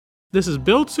This is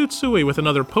Bill Tsutsui with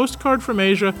another postcard from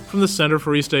Asia from the Center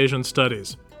for East Asian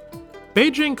Studies.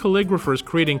 Beijing calligraphers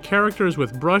creating characters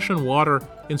with brush and water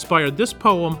inspired this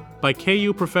poem by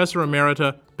KU Professor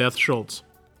Emerita Beth Schultz.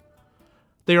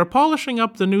 They are polishing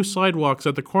up the new sidewalks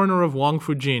at the corner of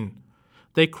Wangfujin.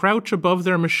 They crouch above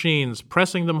their machines,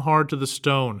 pressing them hard to the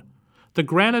stone. The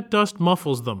granite dust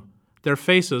muffles them. Their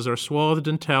faces are swathed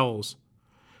in towels.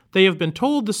 They have been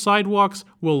told the sidewalks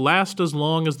will last as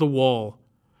long as the wall.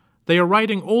 They are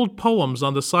writing old poems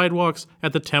on the sidewalks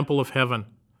at the Temple of Heaven.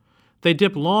 They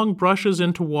dip long brushes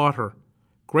into water.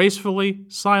 Gracefully,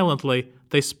 silently,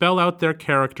 they spell out their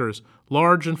characters,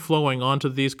 large and flowing onto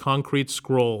these concrete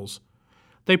scrolls.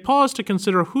 They pause to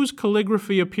consider whose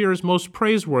calligraphy appears most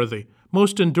praiseworthy,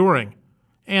 most enduring.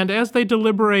 And as they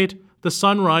deliberate, the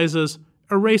sun rises,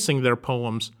 erasing their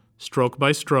poems, stroke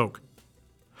by stroke.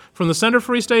 From the Center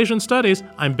for East Asian Studies,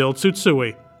 I'm Bill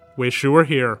Tsutsui. Wish you were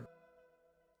here.